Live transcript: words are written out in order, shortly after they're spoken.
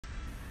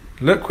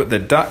Look what the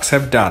ducks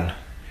have done.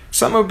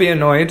 Some will be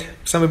annoyed,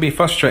 some will be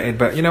frustrated,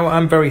 but you know what,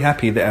 I'm very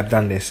happy that I've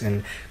done this,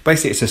 and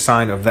basically it's a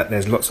sign of that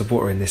there's lots of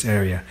water in this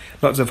area.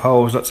 Lots of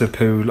holes, lots of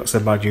poo, lots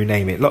of mud, you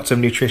name it. Lots of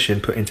nutrition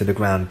put into the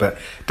ground, but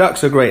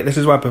ducks are great. This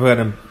is why I prefer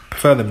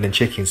them than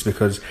chickens,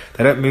 because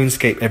they don't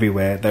moonscape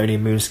everywhere. They only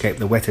moonscape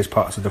the wettest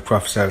parts of the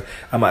croft. So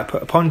I might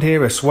put a pond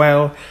here, a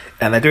swale,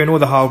 and they're doing all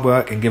the hard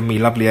work and giving me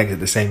lovely eggs at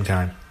the same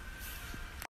time.